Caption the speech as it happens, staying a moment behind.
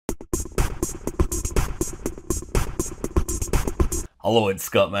Hello, it's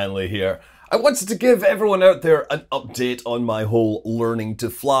Scott Manley here. I wanted to give everyone out there an update on my whole learning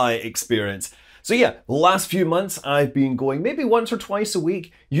to fly experience. So yeah, the last few months I've been going maybe once or twice a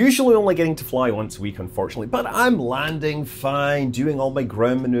week, usually only getting to fly once a week unfortunately, but I'm landing fine, doing all my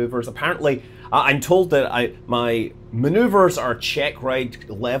ground maneuvers. Apparently, I'm told that my maneuvers are check ride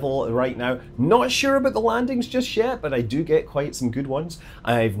level right now. Not sure about the landings just yet, but I do get quite some good ones.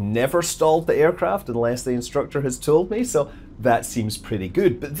 I've never stalled the aircraft unless the instructor has told me, so that seems pretty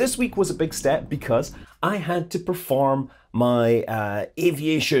good. But this week was a big step because I had to perform my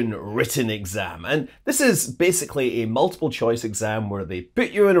aviation written exam. And this is basically a multiple choice exam where they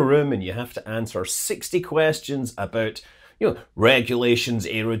put you in a room and you have to answer 60 questions about regulations,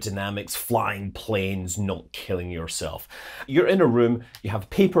 aerodynamics, flying planes, not killing yourself. You're in a room, you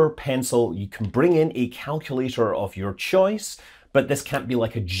have paper, pencil, you can bring in a calculator of your choice, but this can't be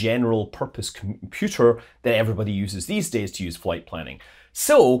like a general purpose computer that everybody uses these days to use flight planning.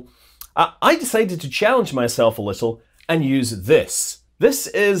 So I decided to challenge myself a little and use this. This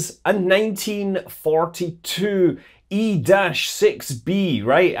is a 1942 E-6B,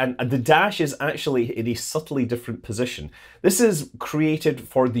 right? And the dash is actually in a subtly different position. This is created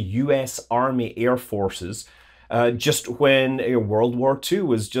for the US Army Air Forces just when World War II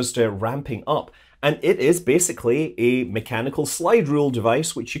was just ramping up. And it is basically a mechanical slide rule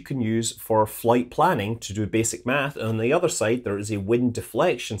device which you can use for flight planning to do basic math. And on the other side, there is a wind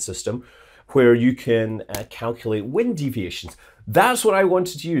deflection system where you can calculate wind deviations. That's what I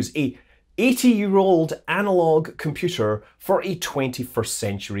wanted to use, a 80-year-old analog computer for a 21st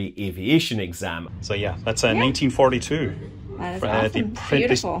century aviation exam. So yeah, that's 1942. That is awesome.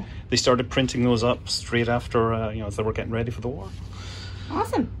 Beautiful. They started printing those up straight after, as they were getting ready for the war.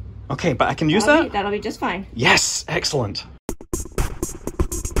 Awesome. Okay, but I can use that? That'll be just fine. Yes, excellent.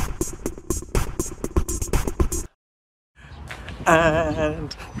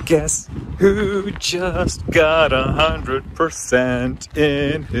 And guess who just got 100%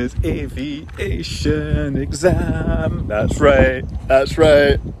 in his aviation exam? That's right, that's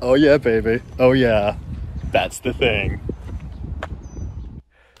right. Oh yeah, baby. Oh yeah, that's the thing.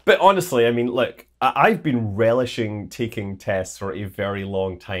 But honestly, I mean, look, I've been relishing taking tests for a very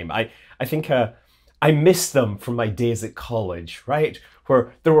long time. I think I miss them from my days at college, right?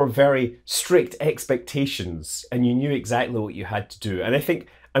 Where there were very strict expectations and you knew exactly what you had to do. And I think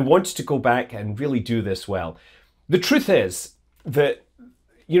I wanted to go back and really do this well. The truth is that,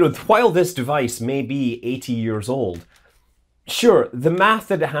 while this device may be 80 years old, sure, the math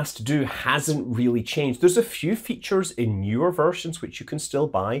that it has to do hasn't really changed. There's a few features in newer versions which you can still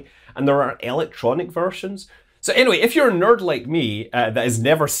buy, and there are electronic versions. So anyway, if you're a nerd like me that has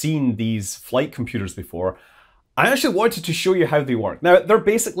never seen these flight computers before, I actually wanted to show you how they work. Now, they're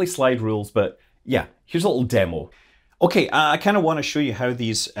basically slide rules, but yeah, here's a little demo. Okay, I kind of want to show you how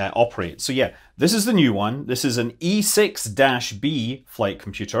these operate. So yeah, this is the new one. This is an E6-B flight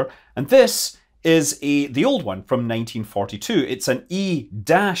computer, and this is the old one from 1942. It's an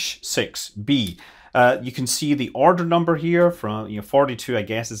E-6B. You can see the order number here from 42, I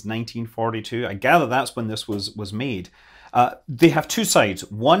guess is 1942. I gather that's when this was made. They have two sides.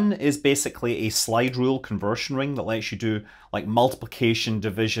 One is basically a slide rule conversion ring that lets you do like multiplication,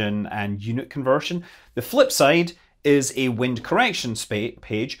 division, and unit conversion. The flip side is a wind correction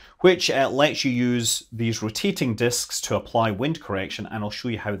page, which lets you use these rotating discs to apply wind correction, and I'll show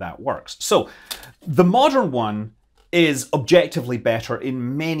you how that works. So the modern one is objectively better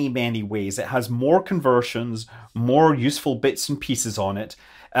in many, many ways. It has more conversions, more useful bits and pieces on it.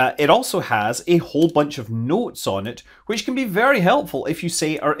 It also has a whole bunch of notes on it, which can be very helpful if you,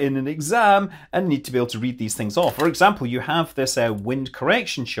 say, are in an exam and need to be able to read these things off. For example, you have this wind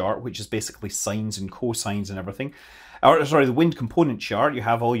correction chart, which is basically sines and cosines and everything. Or, sorry, the wind component chart. You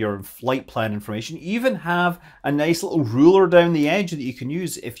have all your flight plan information. You even have a nice little ruler down the edge that you can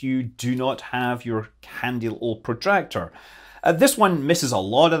use if you do not have your handy little protractor. This one misses a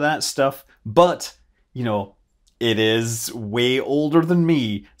lot of that stuff, but, it is way older than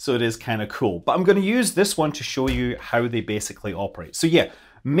me, so it is kind of cool. But I'm going to use this one to show you how they basically operate. So yeah,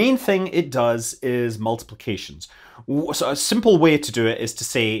 main thing it does is multiplications. So a simple way to do it is to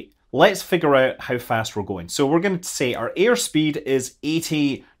say, let's figure out how fast we're going. So we're going to say our airspeed is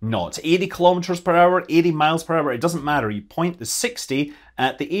 80 knots, 80 kilometers per hour, 80 miles per hour. It doesn't matter. You point the 60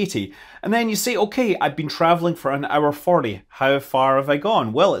 at the 80. And then you say, okay, I've been traveling for an hour 40. How far have I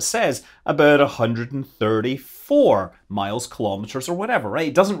gone? Well, it says about 134 miles, kilometers, or whatever, right?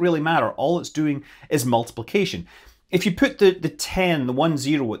 It doesn't really matter. All it's doing is multiplication. if you put the 10, the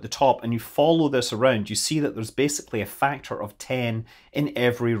 10 at the top, and you follow this around, you see that there's basically a factor of 10 in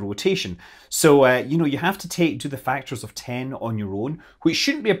every rotation. So, you know, you have to do the factors of 10 on your own, which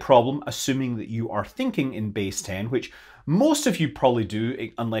shouldn't be a problem, assuming that you are thinking in base 10, which most of you probably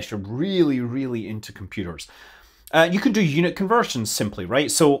do, unless you're really, really into computers. You can do unit conversions simply, right?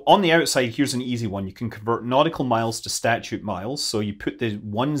 So on the outside, here's an easy one. You can convert nautical miles to statute miles. So you put the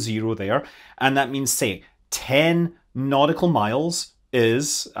 10 there, and that means, say, 10 nautical miles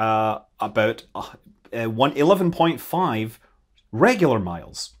is about 11.5 regular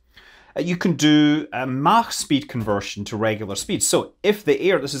miles. You can do a Mach speed conversion to regular speed. So if the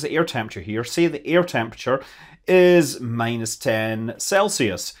air, this is the air temperature here, say the air temperature is -10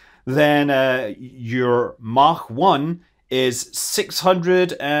 Celsius, then your Mach 1 is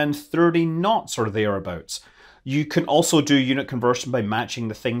 630 knots or thereabouts. You can also do unit conversion by matching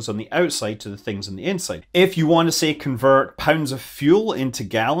the things on the outside to the things on the inside. If you want to, say, convert pounds of fuel into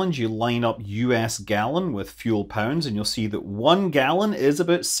gallons, you line up US gallon with fuel pounds, and you'll see that 1 gallon is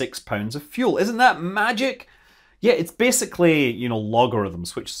about 6 pounds of fuel. Isn't that magic? Yeah, it's basically, you know,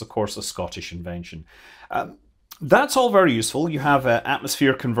 logarithms, which is, of course, a Scottish invention. That's all very useful. You have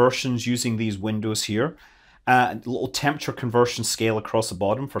atmosphere conversions using these windows here. A little temperature conversion scale across the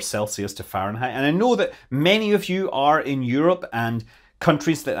bottom for Celsius to Fahrenheit. And I know that many of you are in Europe and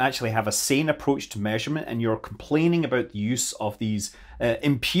countries that actually have a sane approach to measurement, and you're complaining about the use of these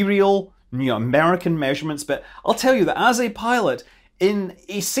imperial, you know, American measurements. But I'll tell you that as a pilot, in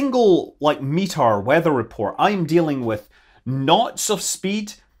a single meter weather report, I'm dealing with knots of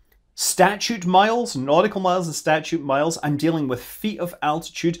speed, statute miles, nautical miles and statute miles. I'm dealing with feet of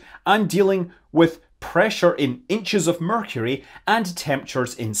altitude. I'm dealing with pressure in inches of mercury and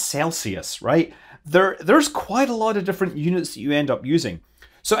temperatures in Celsius, right? There's quite a lot of different units that you end up using.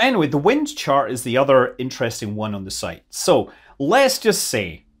 So anyway, the wind chart is the other interesting one on the site. So let's just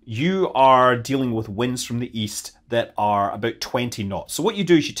say you are dealing with winds from the east that are about 20 knots. So what you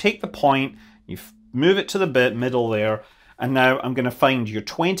do is you take the point, you move it to the middle there, and now I'm going to find your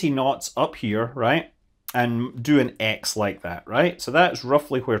 20 knots up here, right? And do an X like that, right? So that's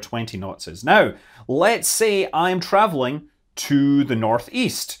roughly where 20 knots is. Now, let's say I'm traveling to the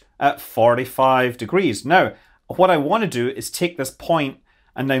northeast at 45 degrees. Now, what I want to do is take this point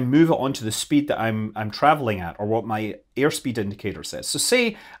and now move it onto the speed that I'm traveling at, or what my airspeed indicator says. So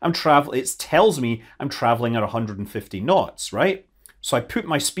say it tells me I'm traveling at 150 knots, right? So I put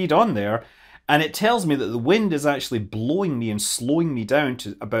my speed on there, and it tells me that the wind is actually blowing me and slowing me down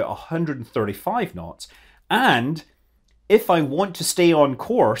to about 135 knots. And if I want to stay on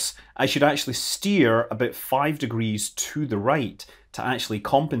course, I should actually steer about 5 degrees to the right to actually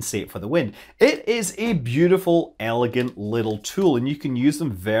compensate for the wind. It is a beautiful, elegant little tool, and you can use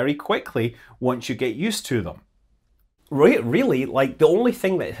them very quickly once you get used to them. Really, like the only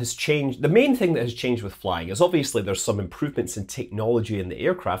thing that has changed, the main thing that has changed with flying is obviously there's some improvements in technology in the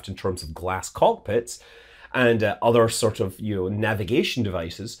aircraft in terms of glass cockpits and other sort of, you know, navigation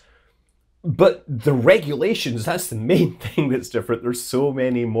devices. But the regulations, that's the main thing that's different. There's so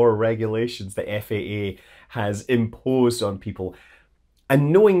many more regulations the FAA has imposed on people.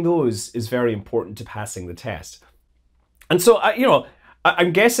 And knowing those is very important to passing the test. And so, you know,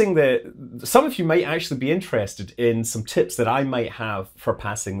 I'm guessing that some of you might actually be interested in some tips that I might have for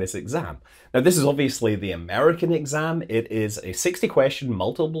passing this exam. Now, this is obviously the American exam. It is a 60-question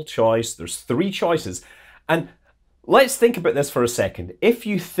multiple choice. There's 3 choices. And let's think about this for a second. If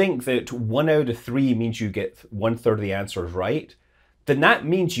you think that 1 out of 3 means you get 1/3 of the answers right, then that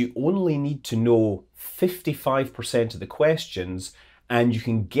means you only need to know 55% of the questions, and you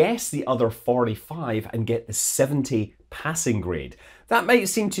can guess the other 45 and get the 70 passing grade. That might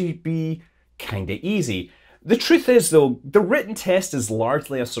seem to be kind of easy. The truth is, though, the written test is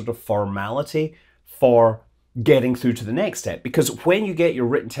largely a sort of formality for getting through to the next step, because when you get your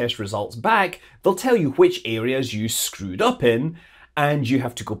written test results back, they'll tell you which areas you screwed up in, and you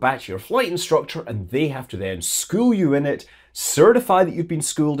have to go back to your flight instructor, and they have to then school you in it, certify that you've been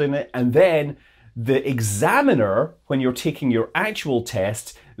schooled in it, and then the examiner, when you're taking your actual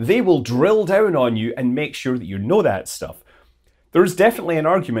test, they will drill down on you and make sure that you know that stuff. There's definitely an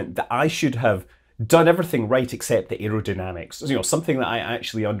argument that I should have done everything right except the aerodynamics, you know, something that I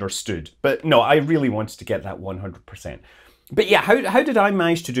actually understood. But no, I really wanted to get that 100%. But yeah, how did I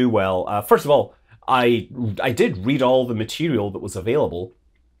manage to do well? First of all, I did read all the material that was available.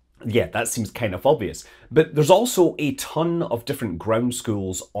 Yeah, that seems kind of obvious. But there's also a ton of different ground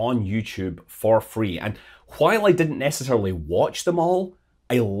schools on YouTube for free. And while I didn't necessarily watch them all,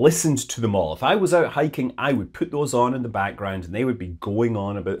 I listened to them all. If I was out hiking, I would put those on in the background and they would be going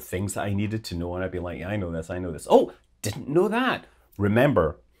on about things that I needed to know. And I'd be like, yeah, I know this, I know this. Oh, didn't know that.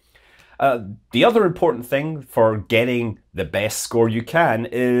 Remember. The other important thing for getting the best score you can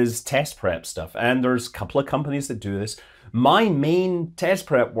is test prep stuff. And there's a couple of companies that do this. My main test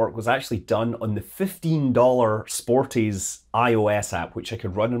prep work was actually done on the $15 Sporties iOS app, which I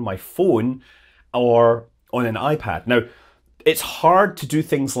could run on my phone or on an iPad. Now, it's hard to do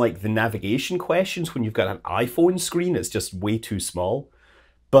things like the navigation questions when you've got an iPhone screen. It's just way too small.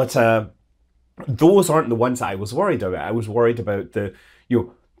 But those aren't the ones that I was worried about. I was worried about the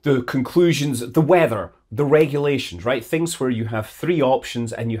conclusions, the weather, the regulations, right? Things where you have 3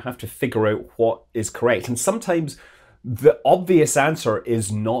 options and you have to figure out what is correct. And sometimes the obvious answer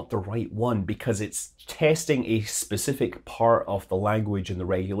is not the right one because it's testing a specific part of the language and the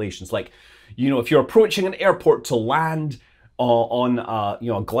regulations. Like, if you're approaching an airport to land on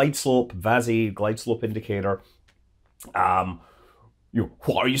a glide slope, VASI glide slope indicator, what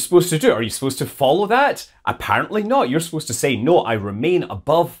are you supposed to do? Are you supposed to follow that? Apparently not. You're supposed to say, no, I remain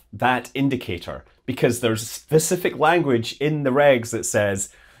above that indicator, because there's specific language in the regs that says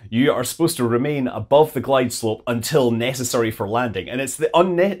you are supposed to remain above the glide slope until necessary for landing. And it's the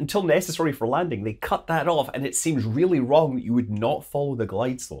until necessary for landing. They cut that off, and it seems really wrong that you would not follow the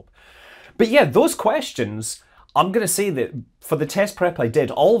glide slope. But yeah, those questions, I'm going to say that for the test prep I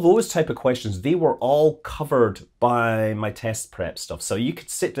did, all those type of questions, they were all covered by my test prep stuff. So you could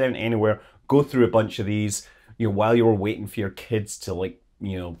sit down anywhere, go through a bunch of these, while you were waiting for your kids to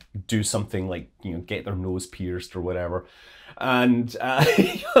do something like, get their nose pierced or whatever. And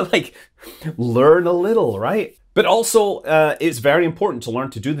learn a little, right? But also, it's very important to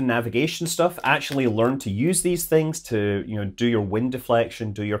learn to do the navigation stuff, actually learn to use these things to, do your wind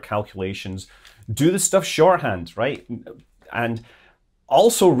deflection, do your calculations, do the stuff shorthand, right? And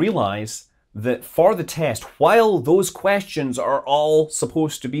also realize that for the test, while those questions are all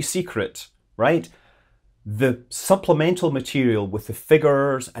supposed to be secret, right? The supplemental material with the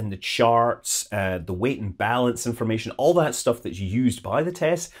figures and the charts, the weight and balance information, all that stuff that's used by the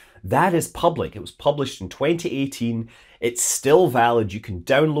test, that is public. It was published in 2018. It's still valid. You can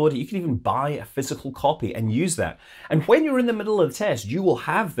download it. You can even buy a physical copy and use that. And when you're in the middle of the test, you will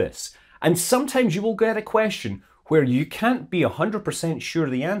have this. And sometimes you will get a question where you can't be 100% sure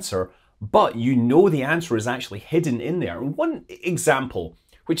of the answer, but the answer is actually hidden in there. And one example,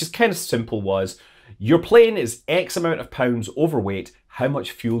 which is kind of simple, was your plane is X amount of pounds overweight. How much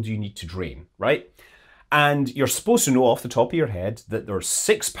fuel do you need to drain, right? And you're supposed to know off the top of your head that there's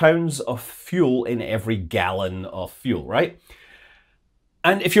 6 pounds of fuel in every gallon of fuel, right?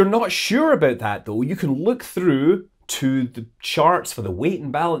 And if you're not sure about that, though, you can look through to the charts for the weight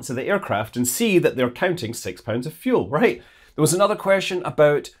and balance of the aircraft and see that they're counting 6 pounds of fuel, right? There was another question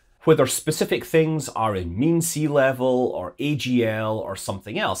about whether specific things are in mean sea level or AGL or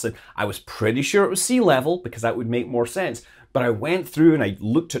something else. And I was pretty sure it was sea level because that would make more sense. But I went through and I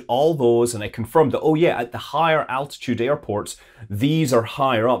looked at all those and I confirmed that, oh yeah, at the higher altitude airports, these are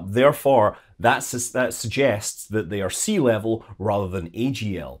higher up. Therefore, that suggests that they are sea level rather than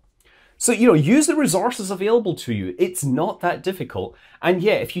AGL. So, use the resources available to you. It's not that difficult. And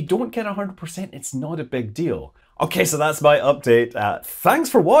yeah, if you don't get 100%, it's not a big deal. Okay, so that's my update. Thanks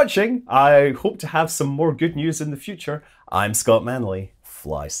for watching. I hope to have some more good news in the future. I'm Scott Manley.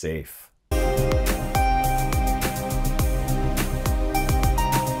 Fly safe.